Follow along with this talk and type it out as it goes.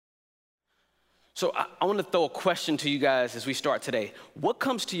So I want to throw a question to you guys as we start today. What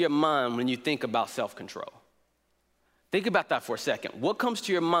comes to your mind when you think about self-control? Think about that for a second. What comes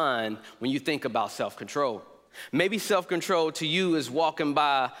to your mind when you think about self-control? Maybe self-control to you is walking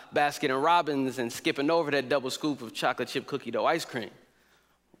by Baskin & Robbins and skipping over that double scoop of chocolate chip cookie dough ice cream.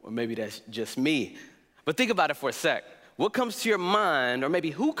 Or maybe that's just me. But think about it for a sec. What comes to your mind, or maybe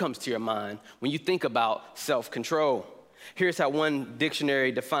who comes to your mind when you think about self-control? Here's how one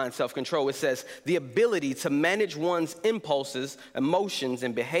dictionary defines self-control. It says, the ability to manage one's impulses, emotions,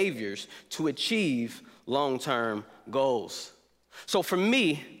 and behaviors to achieve long-term goals. So for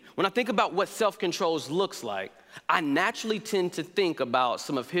me, when I think about what self-control looks like, I naturally tend to think about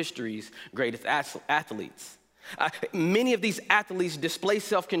some of history's greatest athletes. Many of these athletes display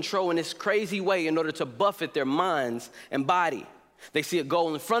self-control in this crazy way in order to buffet their minds and body. They see a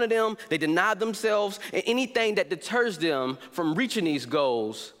goal in front of them, they deny themselves, and anything that deters them from reaching these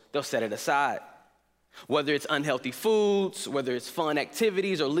goals, they'll set it aside. Whether it's unhealthy foods, whether it's fun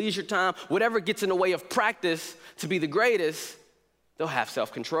activities or leisure time, whatever gets in the way of practice to be the greatest, they'll have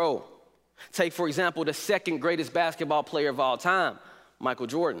self-control. Take, for example, the second greatest basketball player of all time, Michael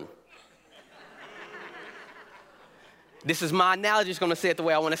Jordan. This is my analogy, just gonna say it the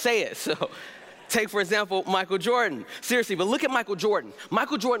way I wanna say it. So take, for example, Michael Jordan. Seriously, but look at Michael Jordan.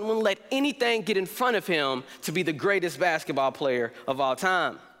 Michael Jordan wouldn't let anything get in front of him to be the greatest basketball player of all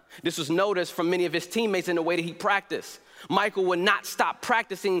time. This was noticed from many of his teammates in the way that he practiced. Michael would not stop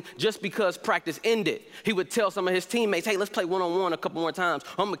practicing just because practice ended. He would tell some of his teammates, hey, let's play one-on-one a couple more times.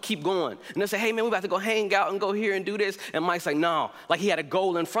 I'm gonna keep going. And they'll say, hey man, we about to go hang out and go here and do this. And Mike's like, no, like he had a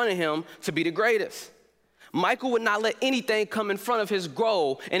goal in front of him to be the greatest. Michael would not let anything come in front of his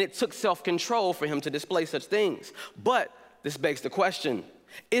goal, and it took self-control for him to display such things. But this begs the question,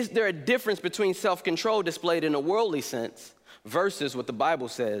 is there a difference between self-control displayed in a worldly sense versus what the Bible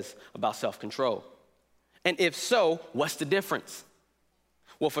says about self-control? And if so, what's the difference?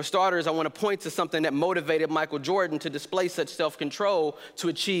 Well, for starters, I want to point to something that motivated Michael Jordan to display such self-control to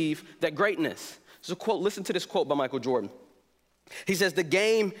achieve that greatness. So quote, listen to this quote by Michael Jordan. He says, the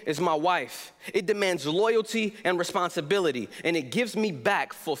game is my wife. It demands loyalty and responsibility, and it gives me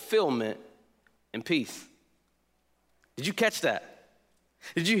back fulfillment and peace. Did you catch that?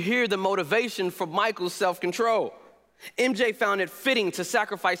 Did you hear the motivation for Michael's self-control? MJ found it fitting to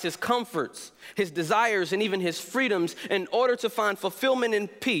sacrifice his comforts, his desires, and even his freedoms in order to find fulfillment and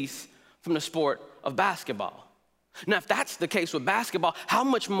peace from the sport of basketball. Now, if that's the case with basketball, how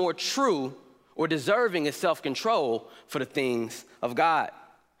much more true or deserving is self-control for the things of God?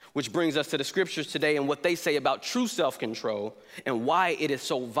 Which brings us to the scriptures today and what they say about true self-control and why it is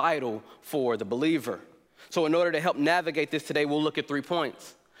so vital for the believer. So in order to help navigate this today, we'll look at 3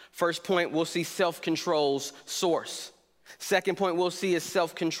 points. First point, we'll see self-control's source. Second point we'll see is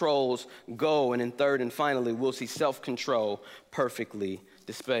self-control's goal. And then third and finally, we'll see self-control perfectly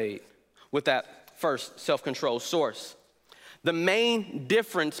displayed. With that, first, self-control's source. The main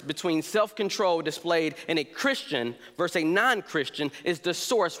difference between self-control displayed in a Christian versus a non-Christian is the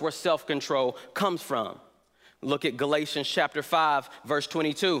source where self-control comes from. Look at Galatians chapter 5, verse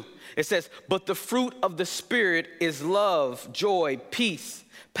 22. It says, but the fruit of the Spirit is love, joy, peace,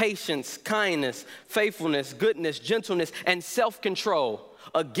 patience, kindness, faithfulness, goodness, gentleness, and self-control.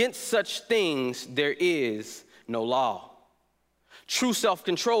 Against such things there is no law. True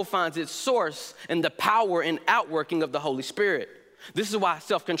self-control finds its source in the power and outworking of the Holy Spirit. This is why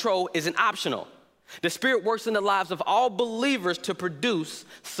self-control isn't optional. The Spirit works in the lives of all believers to produce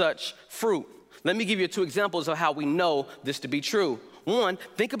such fruit. Let me give you 2 examples of how we know this to be true. One,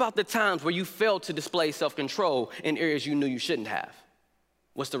 think about the times where you failed to display self-control in areas you knew you shouldn't have.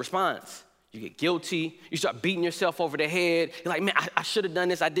 What's the response? You get guilty. You start beating yourself over the head. You're like, man, I should have done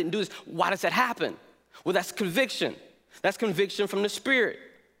this. I didn't do this. Why does that happen? Well, that's conviction. That's conviction from the Spirit.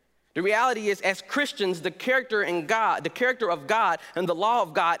 The reality is, as Christians, the character of God and the law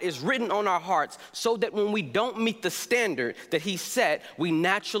of God is written on our hearts so that when we don't meet the standard that He set, we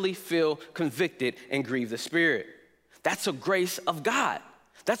naturally feel convicted and grieve the Spirit. That's a grace of God.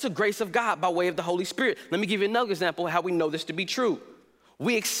 That's a grace of God by way of the Holy Spirit. Let me give you another example of how we know this to be true.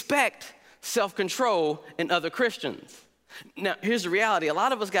 We expect self-control in other Christians. Now, here's the reality. A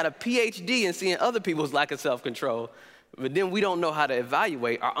lot of us got a PhD in seeing other people's lack of self-control, but then we don't know how to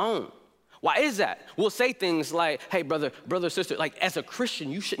evaluate our own. Why is that? We'll say things like, hey, brother, sister, like as a Christian,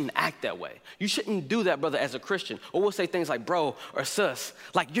 you shouldn't act that way. You shouldn't do that, brother, as a Christian. Or we'll say things like, bro or sis,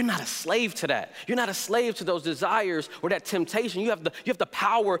 like you're not a slave to that. You're not a slave to those desires or that temptation. You have the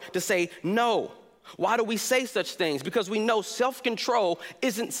power to say no. Why do we say such things? Because we know self-control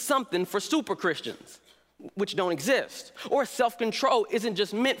isn't something for super Christians. which don't exist. Or self-control isn't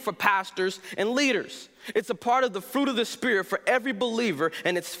just meant for pastors and leaders. It's a part of the fruit of the Spirit for every believer,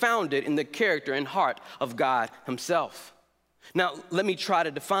 and it's founded in the character and heart of God himself. Now, let me try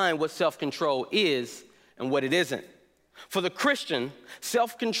to define what self-control is and what it isn't. For the Christian,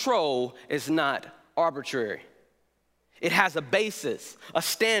 self-control is not arbitrary. It has a basis, a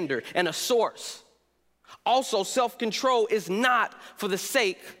standard, and a source. Also, self-control is not for the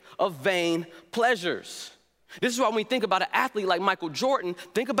sake of vain pleasures. This is why when we think about an athlete like Michael Jordan,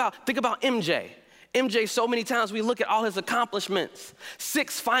 think about MJ. MJ, so many times we look at all his accomplishments,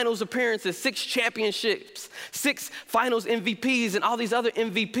 6 finals appearances, 6 championships, 6 finals MVPs, and all these other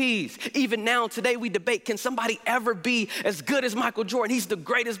MVPs. Even now, today, we debate, can somebody ever be as good as Michael Jordan? He's the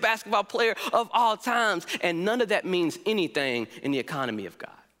greatest basketball player of all times, and none of that means anything in the economy of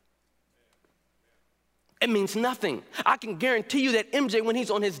God. It means nothing. I can guarantee you that MJ, when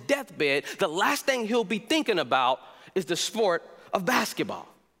he's on his deathbed, the last thing he'll be thinking about is the sport of basketball.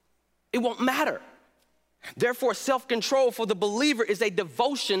 It won't matter. Therefore, self-control for the believer is a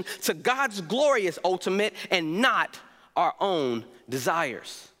devotion to God's glory as ultimate and not our own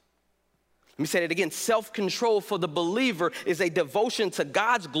desires. Let me say that again. Self-control for the believer is a devotion to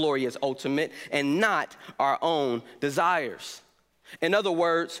God's glory as ultimate and not our own desires. In other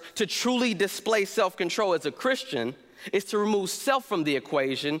words, to truly display self-control as a Christian is to remove self from the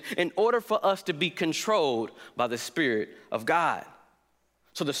equation in order for us to be controlled by the Spirit of God.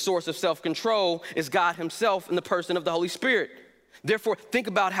 So the source of self-control is God himself in the person of the Holy Spirit. Therefore, think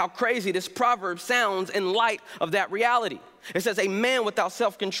about how crazy this proverb sounds in light of that reality. It says, a man without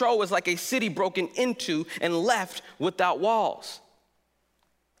self-control is like a city broken into and left without walls.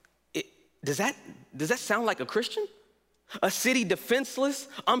 Does that sound like a Christian? A city defenseless,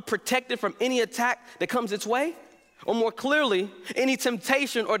 unprotected from any attack that comes its way? Or more clearly, any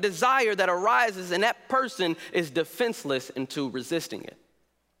temptation or desire that arises and that person is defenseless into resisting it.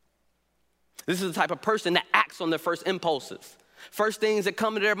 This is the type of person that acts on their first impulses. First things that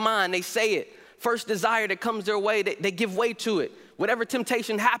come to their mind, they say it. First desire that comes their way, they give way to it. Whatever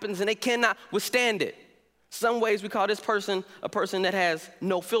temptation happens and they cannot withstand it. Some ways we call this person a person that has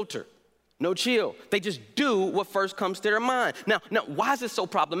no filter, no chill. They just do what first comes to their mind. Now, why is this so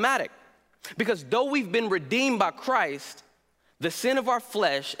problematic? Because though we've been redeemed by Christ, the sin of our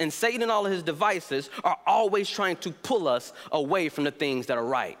flesh and Satan and all of his devices are always trying to pull us away from the things that are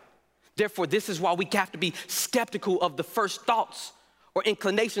right. Therefore, this is why we have to be skeptical of the first thoughts or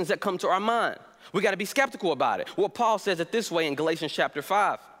inclinations that come to our mind. We got to be skeptical about it. Well, Paul says it this way in Galatians chapter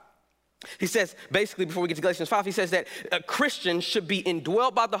 5. He says, basically, before we get to Galatians 5, he says that a Christian should be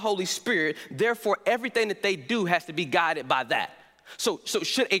indwelt by the Holy Spirit. Therefore, everything that they do has to be guided by that. So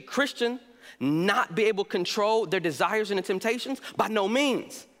should a Christian not be able to control their desires and their temptations? By no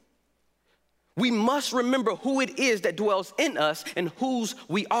means. We must remember who it is that dwells in us and whose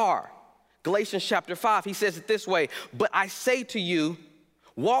we are. Galatians chapter 5, he says it this way, but I say to you,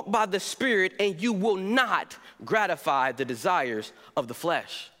 walk by the Spirit and you will not gratify the desires of the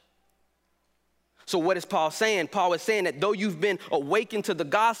flesh. So what is Paul saying? Paul is saying that though you've been awakened to the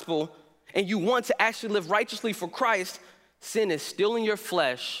gospel and you want to actually live righteously for Christ, sin is still in your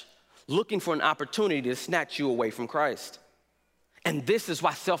flesh, looking for an opportunity to snatch you away from Christ. And this is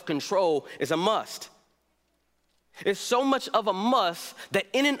why self-control is a must. It's so much of a must that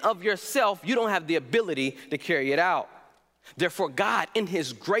in and of yourself, you don't have the ability to carry it out. Therefore, God, in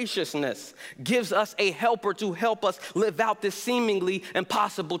his graciousness, gives us a helper to help us live out this seemingly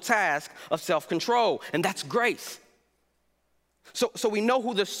impossible task of self-control, and that's grace. So we know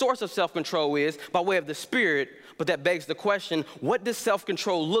who the source of self-control is by way of the Spirit, but that begs the question, what does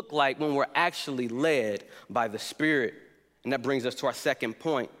self-control look like when we're actually led by the Spirit? And that brings us to our second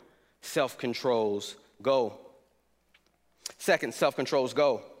point, self-control's goal. Second, self-control's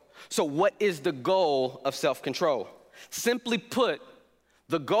goal. So what is the goal of self-control? Simply put,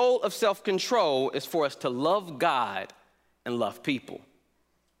 the goal of self-control is for us to love God and love people.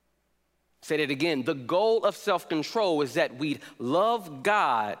 Say that again. The goal of self-control is that we love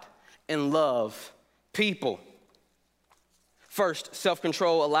God and love people. First,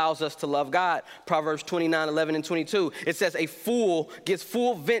 self-control allows us to love God. Proverbs 29:11 and 22. It says, a fool gives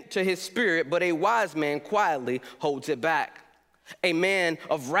full vent to his spirit, but a wise man quietly holds it back. A man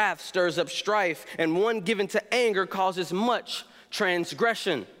of wrath stirs up strife, and one given to anger causes much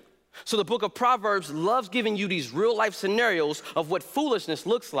transgression. So the book of Proverbs loves giving you these real-life scenarios of what foolishness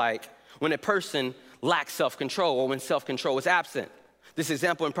looks like when a person lacks self-control or when self-control is absent. This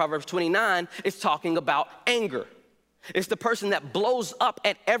example in Proverbs 29 is talking about anger. It's the person that blows up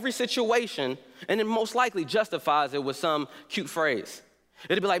at every situation and then most likely justifies it with some cute phrase.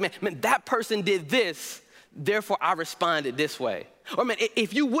 It'll be like, man, that person did this, therefore I responded this way. Or man,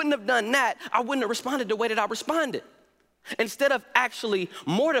 if you wouldn't have done that, I wouldn't have responded the way that I responded. Instead of actually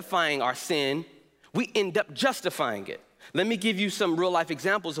mortifying our sin, we end up justifying it. Let me give you some real life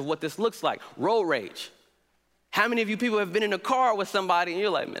examples of what this looks like. Road rage. How many of you people have been in a car with somebody and you're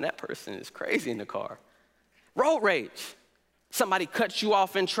like, man, that person is crazy in the car? Road rage. Somebody cuts you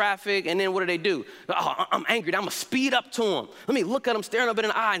off in traffic, and then what do? Oh, I'm angry. I'm going to speed up to them. Let me look at them, staring up in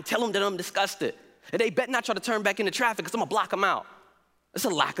the eye, and tell them that I'm disgusted. And they better not try to turn back into traffic because I'm going to block them out. It's a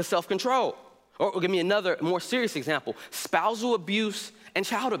lack of self-control. Or give me another more serious example, spousal abuse and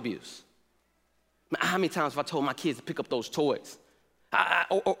child abuse. How many times have I told my kids to pick up those toys?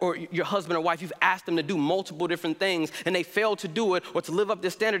 Or your husband or wife, you've asked them to do multiple different things, and they fail to do it or to live up to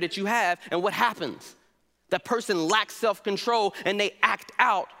the standard that you have, and what happens? That person lacks self-control, and they act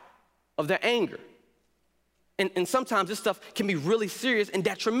out of their anger. And sometimes this stuff can be really serious and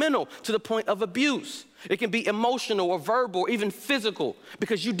detrimental to the point of abuse. It can be emotional or verbal or even physical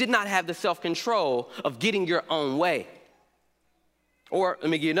because you did not have the self-control of getting your own way. Or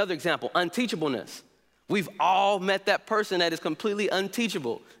let me give you another example, unteachableness. We've all met that person that is completely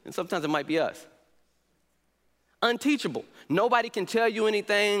unteachable, and sometimes it might be us. Unteachable. Nobody can tell you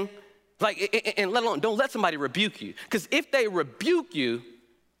anything, and let alone, don't let somebody rebuke you. Because if they rebuke you,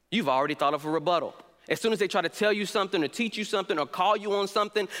 you've already thought of a rebuttal. As soon as they try to tell you something or teach you something or call you on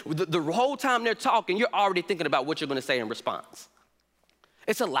something, the whole time they're talking, you're already thinking about what you're going to say in response.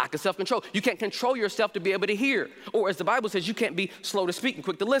 It's a lack of self-control. You can't control yourself to be able to hear. Or as the Bible says, you can't be slow to speak and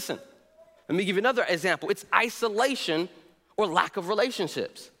quick to listen. Let me give you another example. It's isolation or lack of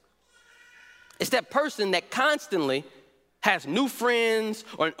relationships. It's that person that constantly has new friends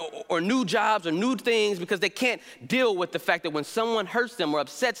or new jobs or new things because they can't deal with the fact that when someone hurts them or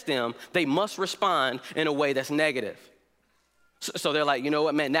upsets them, they must respond in a way that's negative. So they're like, you know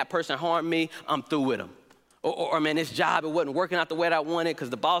what, man, that person harmed me, I'm through with them. Or man, this job, it wasn't working out the way that I wanted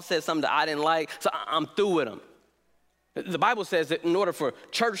because the boss said something that I didn't like, so I'm through with them. The Bible says that in order for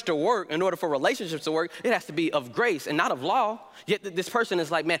church to work, in order for relationships to work, it has to be of grace and not of law. Yet this person is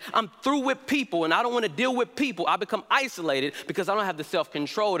like, man, I'm through with people and I don't want to deal with people. I become isolated because I don't have the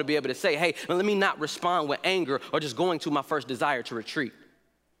self-control to be able to say, hey, let me not respond with anger or just going to my first desire to retreat.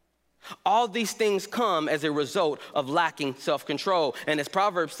 All these things come as a result of lacking self-control. And as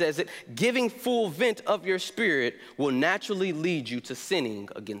Proverbs says it, giving full vent of your spirit will naturally lead you to sinning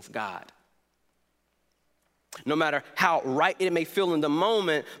against God. No matter how right it may feel in the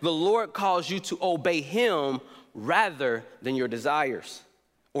moment, the Lord calls you to obey him rather than your desires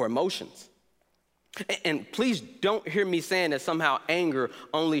or emotions. And please don't hear me saying that somehow anger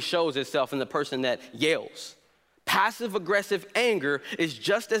only shows itself in the person that yells. Passive-aggressive anger is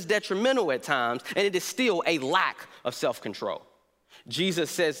just as detrimental at times, and it is still a lack of self-control.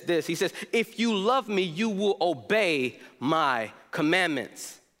 Jesus says this, he says, if you love me, you will obey my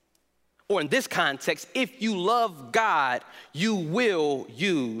commandments. Or in this context, if you love God, you will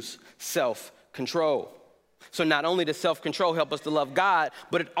use self-control. So not only does self-control help us to love God,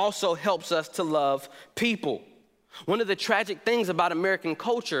 but it also helps us to love people. One of the tragic things about American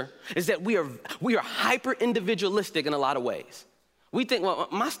culture is that we are hyper-individualistic in a lot of ways. We think, well,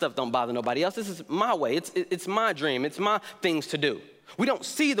 my stuff don't bother nobody else. This is my way. It's my dream. It's my things to do. We don't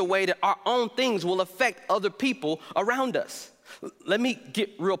see the way that our own things will affect other people around us. Let me get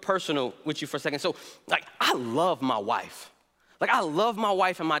real personal with you for a second. So, I love my wife. I love my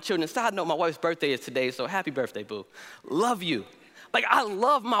wife and my children. Side note, my wife's birthday is today, so happy birthday, boo. Love you. I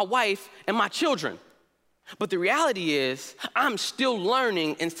love my wife and my children. But the reality is, I'm still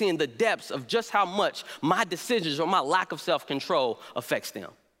learning and seeing the depths of just how much my decisions or my lack of self-control affects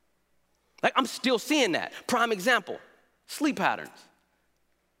them. I'm still seeing that. Prime example, sleep patterns.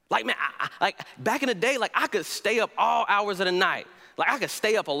 Man, back in the day, I could stay up all hours of the night. I could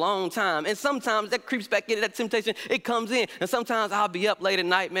stay up a long time. And sometimes that creeps back in, that temptation, it comes in. And sometimes I'll be up late at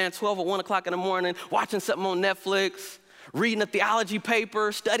night, man, 12 or 1 o'clock in the morning, watching something on Netflix, reading a theology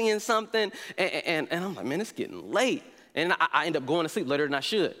paper, studying something. And I'm like, man, it's getting late. And I end up going to sleep later than I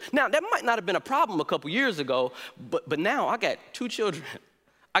should. Now, that might not have been a problem a couple years ago, but now I got 2 children.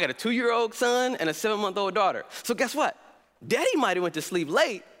 I got a 2-year-old son and a 7-month-old daughter. So guess what? Daddy might have went to sleep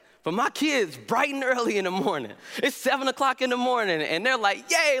late, but my kids bright and early in the morning. It's 7 o'clock in the morning, and they're like,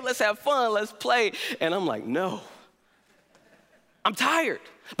 yay, let's have fun, let's play. And I'm like, no. I'm tired.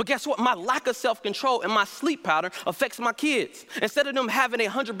 But guess what? My lack of self-control and my sleep pattern affects my kids. Instead of them having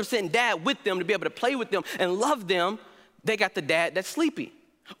 100% dad with them to be able to play with them and love them, they got the dad that's sleepy.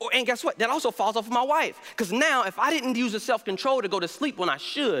 And guess what? That also falls off of my wife. Because now, if I didn't use the self-control to go to sleep when I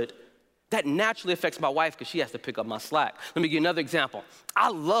should, that naturally affects my wife because she has to pick up my slack. Let me give you another example. I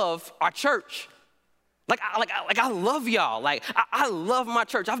love our church. I love y'all. I love my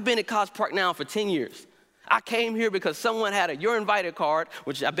church. I've been at College Park now for 10 years. I came here because someone had a You're Invited card,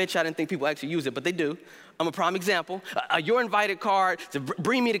 which I bet you I didn't think people actually use it, but they do. I'm a prime example. A You're Invited card to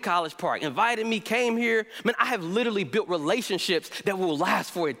bring me to College Park. Invited me, came here. Man, I have literally built relationships that will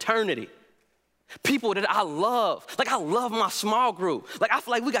last for eternity. People that I love. I love my small group. I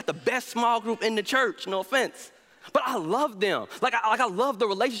feel like we got the best small group in the church, no offense. But I love them. I love the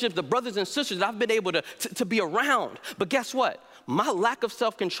relationships, the brothers and sisters that I've been able to be around. But guess what? My lack of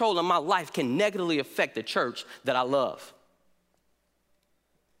self-control in my life can negatively affect the church that I love.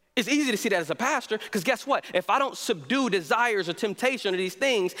 It's easy to see that as a pastor, because guess what? If I don't subdue desires or temptation or these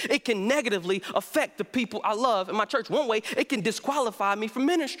things, it can negatively affect the people I love in my church. One way, it can disqualify me from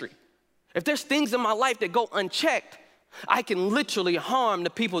ministry. If there's things in my life that go unchecked, I can literally harm the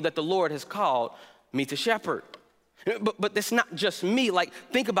people that the Lord has called me to shepherd. But that's not just me.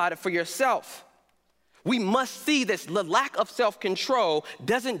 Think about it for yourself. We must see this. The lack of self-control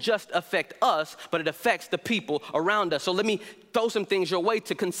doesn't just affect us, but it affects the people around us. So let me throw some things your way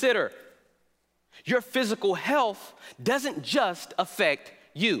to consider. Your physical health doesn't just affect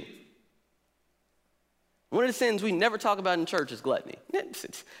you. One of the sins we never talk about in church is gluttony.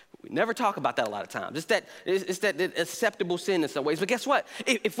 We never talk about that a lot of times. It's that acceptable sin in some ways. But guess what?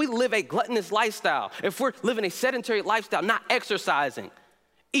 If we live a gluttonous lifestyle, if we're living a sedentary lifestyle, not exercising,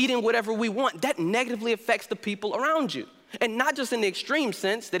 eating whatever we want, that negatively affects the people around you. And not just in the extreme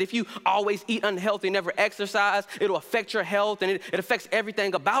sense that if you always eat unhealthy, never exercise, it'll affect your health and it affects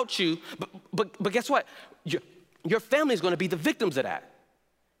everything about you. But guess what? Your family is going to be the victims of that.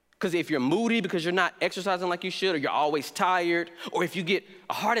 Because if you're moody because you're not exercising like you should, or you're always tired, or if you get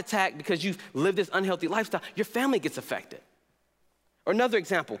a heart attack because you've lived this unhealthy lifestyle, your family gets affected. Or another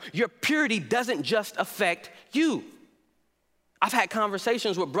example, your purity doesn't just affect you. I've had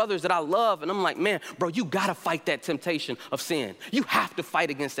conversations with brothers that I love, and I'm like, man, bro, you gotta fight that temptation of sin. You have to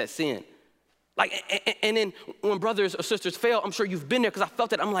fight against that sin. And then when brothers or sisters fail, I'm sure you've been there because I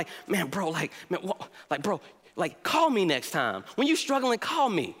felt it. I'm like, man, bro, call me next time. When you're struggling, call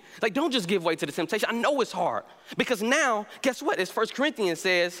me. Don't just give way to the temptation. I know it's hard. Because now, guess what? As 1 Corinthians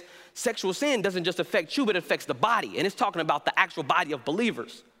says, sexual sin doesn't just affect you, but it affects the body. And it's talking about the actual body of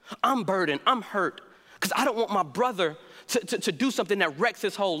believers. I'm burdened. I'm hurt. Because I don't want my brother to do something that wrecks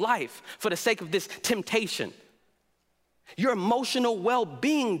his whole life for the sake of this temptation. Your emotional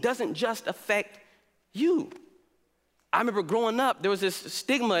well-being doesn't just affect you. I remember growing up, there was this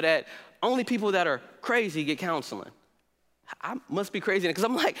stigma that only people that are crazy get counseling. I must be crazy because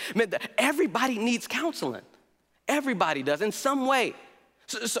I'm like, man, everybody needs counseling. Everybody does in some way.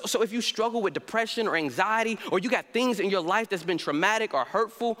 So if you struggle with depression or anxiety, or you got things in your life that's been traumatic or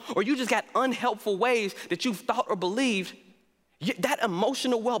hurtful, or you just got unhelpful ways that you've thought or believed, that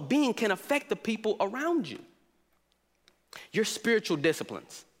emotional well-being can affect the people around you. Your spiritual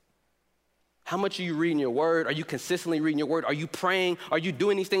disciplines. How much are you reading your word? Are you consistently reading your word? Are you praying? Are you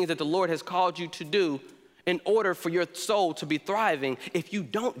doing these things that the Lord has called you to do in order for your soul to be thriving? If you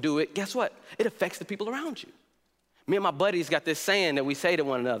don't do it, guess what? It affects the people around you. Me and my buddies got this saying that we say to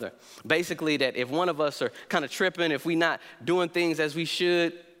one another. Basically, that if one of us are kind of tripping, if we're not doing things as we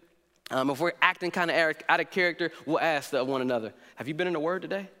should, if we're acting kind of out of character, we'll ask one another, have you been in the word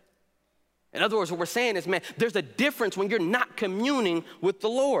today? In other words, what we're saying is, man, there's a difference when you're not communing with the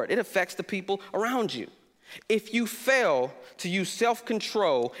Lord. It affects the people around you. If you fail to use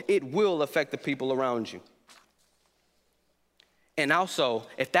self-control, it will affect the people around you. And also,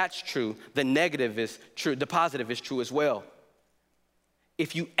 if that's true, the negative is true, the positive is true as well.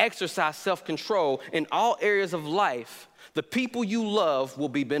 If you exercise self-control in all areas of life, the people you love will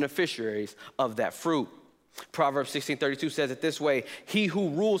be beneficiaries of that fruit. Proverbs 16:32 says it this way: he who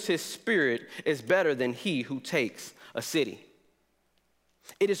rules his spirit is better than he who takes a city.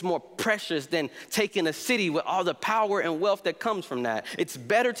 It is more precious than taking a city with all the power and wealth that comes from that. It's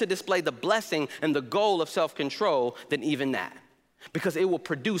better to display the blessing and the goal of self-control than even that, because it will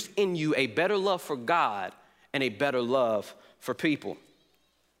produce in you a better love for God and a better love for people.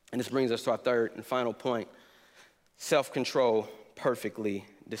 And this brings us to our third and final point: self-control perfectly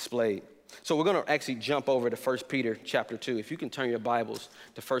displayed. So we're going to actually jump over to 1 Peter chapter 2. If you can turn your Bibles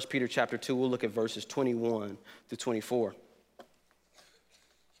to 1 Peter chapter 2, we'll look at verses 21 to 24.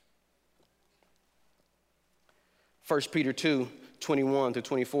 1 Peter 2, 21 to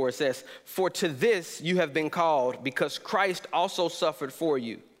 24, it says, "For to this you have been called, because Christ also suffered for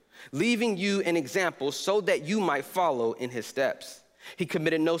you, leaving you an example so that you might follow in his steps. He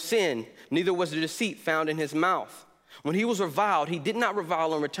committed no sin, neither was there deceit found in his mouth. When he was reviled, he did not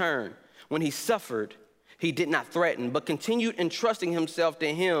revile in return. When he suffered, He did not threaten, but continued entrusting himself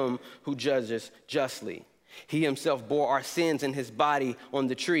to him who judges justly. He himself bore our sins in his body on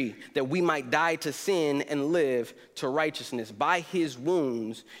the tree, that we might die to sin and live to righteousness. By his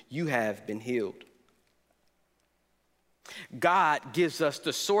wounds you have been healed. God gives us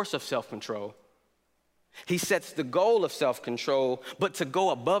the source of self-control. He sets the goal of self-control, but to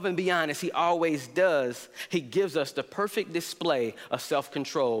go above and beyond, as he always does, he gives us the perfect display of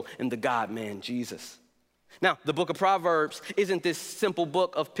self-control in the God-man, Jesus. Now, the book of Proverbs isn't this simple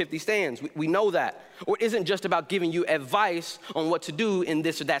book of pithy sayings. We know that. Or it isn't just about giving you advice on what to do in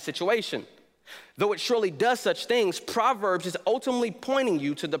this or that situation. Though it surely does such things, Proverbs is ultimately pointing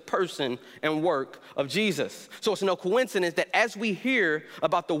you to the person and work of Jesus. So it's no coincidence that as we hear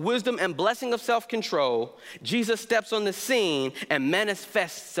about the wisdom and blessing of self-control, Jesus steps on the scene and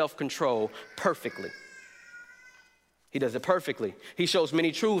manifests self-control perfectly. He does it perfectly. He shows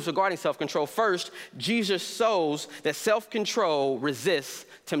many truths regarding self-control. First, Jesus shows that self-control resists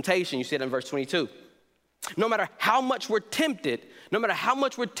temptation. You see it in verse 22. No matter how much we're tempted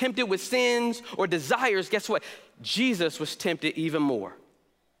with sins or desires, guess what? Jesus was tempted even more.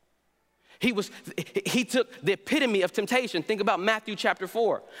 He took the epitome of temptation. Think about Matthew chapter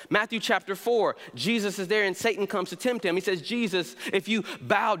 4. Matthew chapter 4, Jesus is there and Satan comes to tempt him. He says, Jesus, if you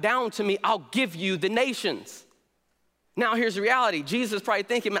bow down to me, I'll give you the nations. Now, here's the reality. Jesus is probably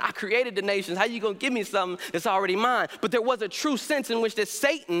thinking, man, I created the nations. How are you going to give me something that's already mine? But there was a true sense in which that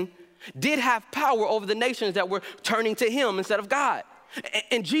Satan did have power over the nations that were turning to him instead of God.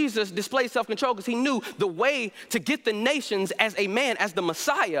 And Jesus displayed self-control because he knew the way to get the nations as a man, as the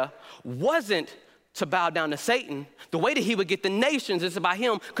Messiah, wasn't to bow down to Satan. The way that he would get the nations is by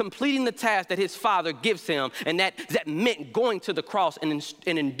him completing the task that his Father gives him, and that meant going to the cross and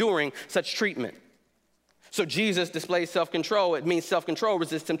enduring such treatment. So Jesus displays self-control. It means self-control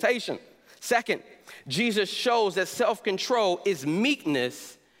resists temptation. Second, Jesus shows that self-control is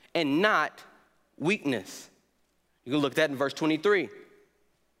meekness and not weakness. You can look at that in verse 23.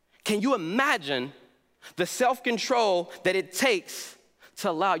 Can you imagine the self-control that it takes to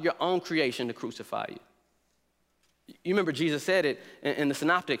allow your own creation to crucify you? You remember Jesus said it in the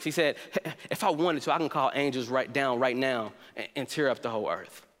Synoptics. He said, if I wanted to, I can call angels right now and tear up the whole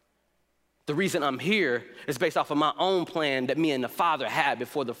earth. The reason I'm here is based off of my own plan that me and the Father had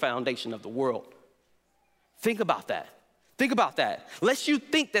before the foundation of the world. Think about that. Think about that. Lest you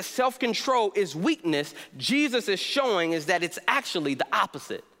think that self-control is weakness, Jesus is showing is that it's actually the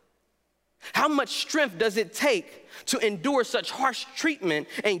opposite. How much strength does it take to endure such harsh treatment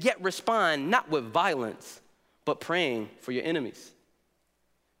and yet respond not with violence, but praying for your enemies?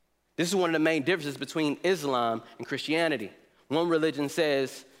 This is one of the main differences between Islam and Christianity. One religion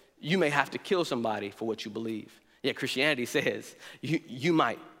says you may have to kill somebody for what you believe. Yet Christianity says you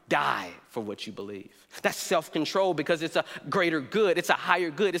might die for what you believe. That's self-control because it's a greater good. It's a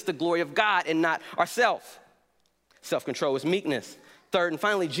higher good. It's the glory of God and not ourselves. Self-control is meekness. Third and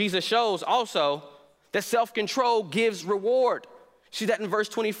finally, Jesus shows also that self-control gives reward. See that in verse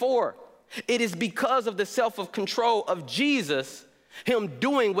 24. It is because of the self-control of Jesus, him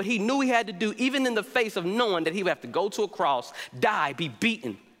doing what he knew he had to do, even in the face of knowing that he would have to go to a cross, die, be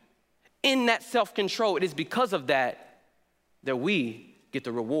beaten. In that self-control, it is because of that we get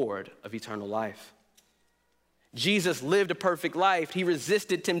the reward of eternal life. Jesus lived a perfect life. He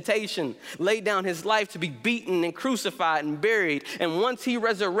resisted temptation, laid down his life to be beaten and crucified and buried. And once he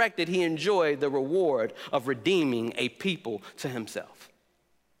resurrected, he enjoyed the reward of redeeming a people to himself.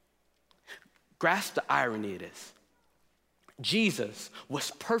 Grasp the irony of this. Jesus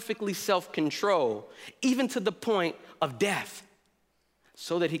was perfectly self-controlled, even to the point of death,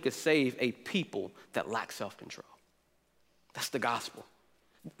 so that he could save a people that lack self-control. That's the gospel.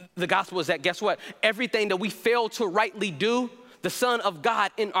 The gospel is that, guess what? Everything that we fail to rightly do, the Son of God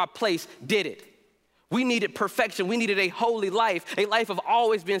in our place did it. We needed perfection. We needed a holy life, a life of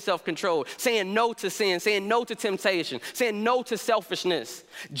always being self-controlled, saying no to sin, saying no to temptation, saying no to selfishness.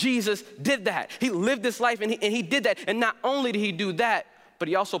 Jesus did that. He lived this life and he did that. And not only did he do that, but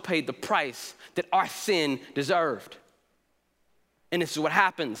he also paid the price that our sin deserved. And this is what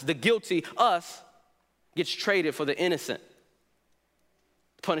happens. The guilty, us, gets traded for the innocent.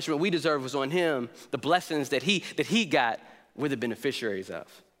 The punishment we deserve was on him. The blessings that he got, we're the beneficiaries of.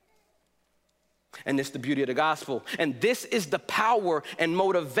 And this is the beauty of the gospel. And this is the power and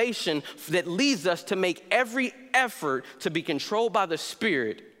motivation that leads us to make every effort to be controlled by the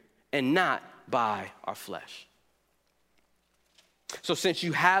Spirit and not by our flesh. So since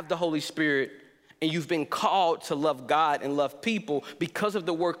you have the Holy Spirit, and you've been called to love God and love people because of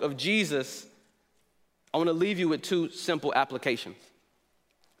the work of Jesus, I want to leave you with two simple applications.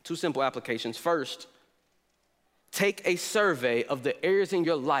 Two simple applications. First, take a survey of the areas in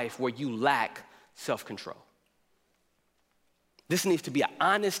your life where you lack self-control. This needs to be an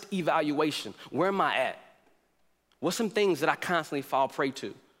honest evaluation. Where am I at? What's some things that I constantly fall prey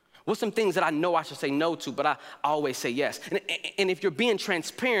to? What's some things that I know I should say no to, but I always say yes? And if you're being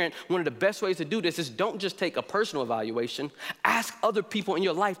transparent, one of the best ways to do this is don't just take a personal evaluation. Ask other people in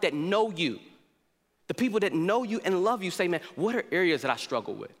your life that know you. The people that know you and love you, say, man, what are areas that I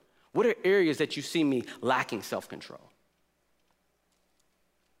struggle with? What are areas that you see me lacking self-control?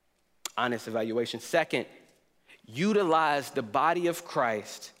 Honest evaluation. Second, utilize the body of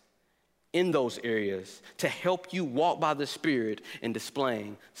Christ in those areas to help you walk by the Spirit in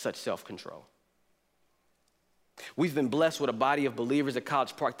displaying such self-control. We've been blessed with a body of believers at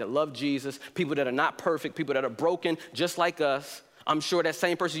College Park that love Jesus, people that are not perfect, people that are broken just like us. I'm sure that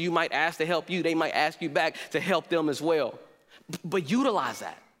same person you might ask to help you, they might ask you back to help them as well. But utilize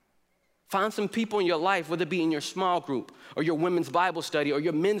that. Find some people in your life, whether it be in your small group or your women's Bible study or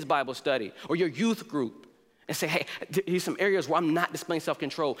your men's Bible study or your youth group, and say, hey, here's some areas where I'm not displaying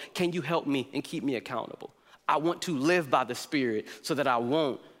self-control. Can you help me and keep me accountable? I want to live by the Spirit so that I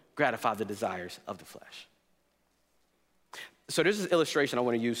won't gratify the desires of the flesh. So there's this illustration I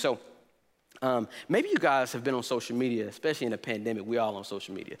want to use. So maybe you guys have been on social media, especially in the pandemic. We all on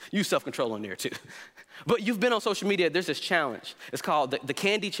social media. Use self-control on there too. But you've been on social media. There's this challenge. It's called the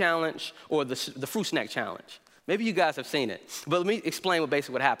candy challenge or the fruit snack challenge. Maybe you guys have seen it, but let me explain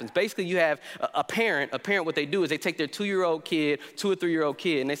what happens. Basically, you have a parent, what they do is they take their 2-year-old kid, 2 or 3-year-old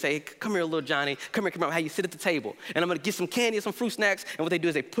kid, and they say, hey, come here, little Johnny, come here, how you sit at the table. And I'm gonna get some candy and some fruit snacks, and what they do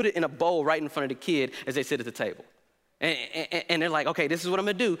is they put it in a bowl right in front of the kid as they sit at the table. And they're like, okay, this is what I'm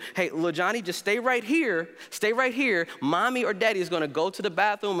gonna do. Hey, little Johnny, just stay right here. Mommy or daddy is gonna go to the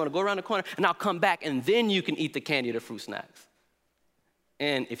bathroom, I'm gonna go around the corner, and I'll come back, and then you can eat the candy or the fruit snacks.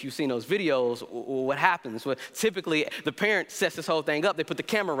 And if you've seen those videos, what happens? Well, typically, the parent sets this whole thing up. They put the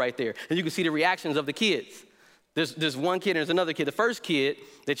camera right there, and you can see the reactions of the kids. There's one kid and there's another kid. The first kid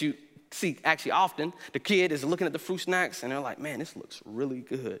that you see actually often, the kid is looking at the fruit snacks, and they're like, man, this looks really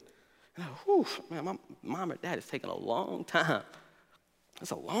good. And whew, man, my mom or dad is taking a long time. It's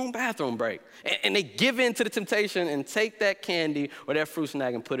a long bathroom break. And they give in to the temptation and take that candy or that fruit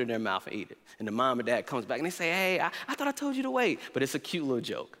snack and put it in their mouth and eat it. And the mom or dad comes back and they say, hey, I thought I told you to wait. But it's a cute little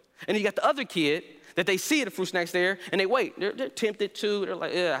joke. And you got the other kid that they see the fruit snacks there and they wait. They're tempted to. They're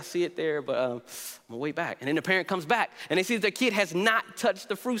like, yeah, I see it there, but I'm gonna wait back. And then the parent comes back and they see that their kid has not touched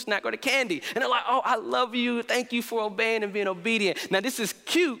the fruit snack or the candy. And they're like, oh, I love you. Thank you for obeying and being obedient. Now, this is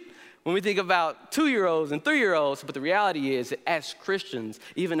cute when we think about 2-year-olds and 3-year-olds, but the reality is that as Christians,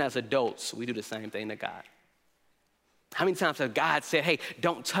 even as adults, we do the same thing to God. How many times has God said, hey,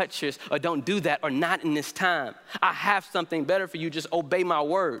 don't touch this or don't do that or not in this time? I have something better for you, just obey my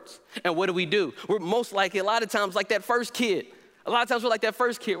words. And what do? We're most likely a lot of times like that first kid.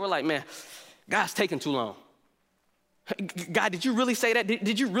 We're like, man, God's taking too long. God, did you really say that?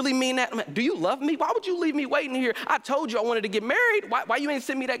 Did you really mean that? Do you love me? Why would you leave me waiting here? I told you I wanted to get married. Why you ain't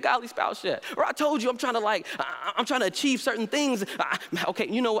send me that godly spouse yet? Or I told you I'm trying to achieve certain things. Okay,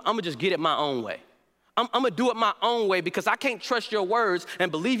 you know what? I'm gonna just get it my own way. I'm gonna do it my own way because I can't trust your words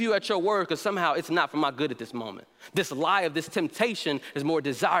and believe you at your word because somehow it's not for my good at this moment. This lie of this temptation is more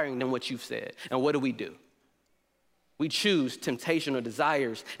desiring than what you've said. And what do? We choose temptation or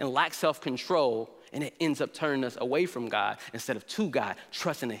desires and lack self-control, and it ends up turning us away from God instead of to God,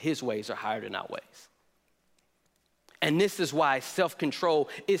 trusting that his ways are higher than our ways. And this is why self-control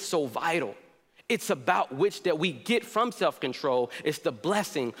is so vital. It's about which that we get from self-control. It's the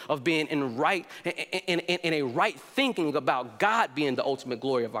blessing of being in a right thinking about God being the ultimate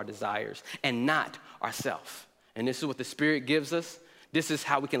glory of our desires and not ourselves. And this is what the Spirit gives us. This is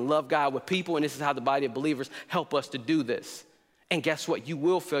how we can love God with people, and this is how the body of believers help us to do this. And guess what? You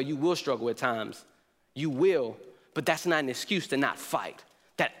will fail. You will struggle at times. You will, but that's not an excuse to not fight.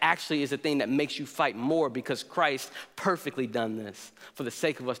 That actually is the thing that makes you fight more because Christ perfectly done this for the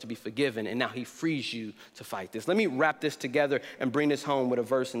sake of us to be forgiven, and now he frees you to fight this. Let me wrap this together and bring this home with a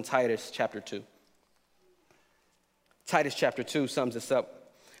verse in Titus chapter 2. Titus chapter 2 sums this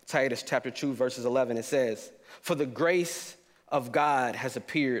up. Titus chapter 2 verses 11, it says, for the grace of God has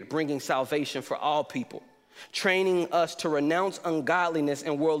appeared, bringing salvation for all people, training us to renounce ungodliness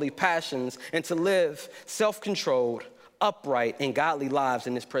and worldly passions and to live self-controlled, upright, and godly lives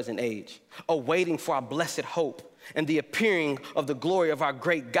in this present age, awaiting for our blessed hope and the appearing of the glory of our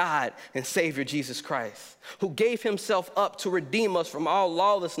great God and Savior Jesus Christ, who gave himself up to redeem us from all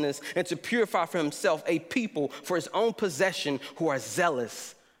lawlessness and to purify for himself a people for his own possession who are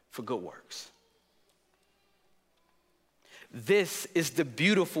zealous for good works. This is the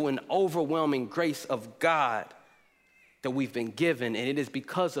beautiful and overwhelming grace of God that we've been given, and it is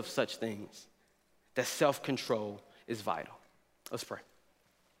because of such things that self-control is vital. Let's pray.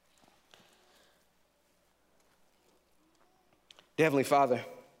 Dear Heavenly Father,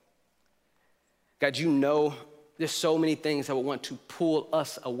 God, you know there's so many things that would want to pull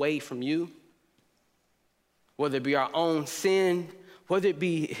us away from you, whether it be our own sin, whether it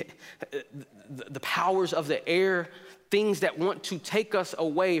be the powers of the air, things that want to take us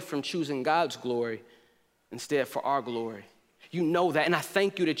away from choosing God's glory instead for our glory. You know that, and I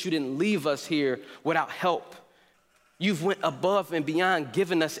thank you that you didn't leave us here without help. You've went above and beyond,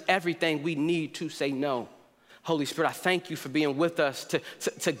 giving us everything we need to say no. Holy Spirit, I thank you for being with us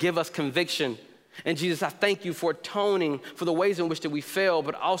to give us conviction. And Jesus, I thank you for atoning for the ways in which that we fail,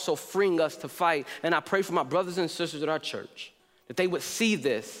 but also freeing us to fight. And I pray for my brothers and sisters at our church, that they would see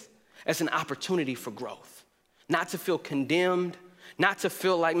this as an opportunity for growth, not to feel condemned, not to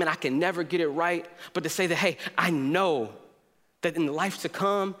feel like, man, I can never get it right, but to say that, hey, I know that in the life to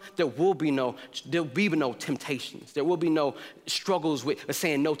come, there'll be no temptations. There will be no struggles with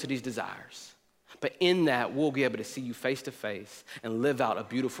saying no to these desires. But in that, we'll be able to see you face to face and live out a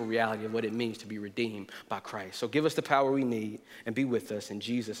beautiful reality of what it means to be redeemed by Christ. So give us the power we need and be with us in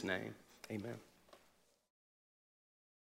Jesus' name. Amen.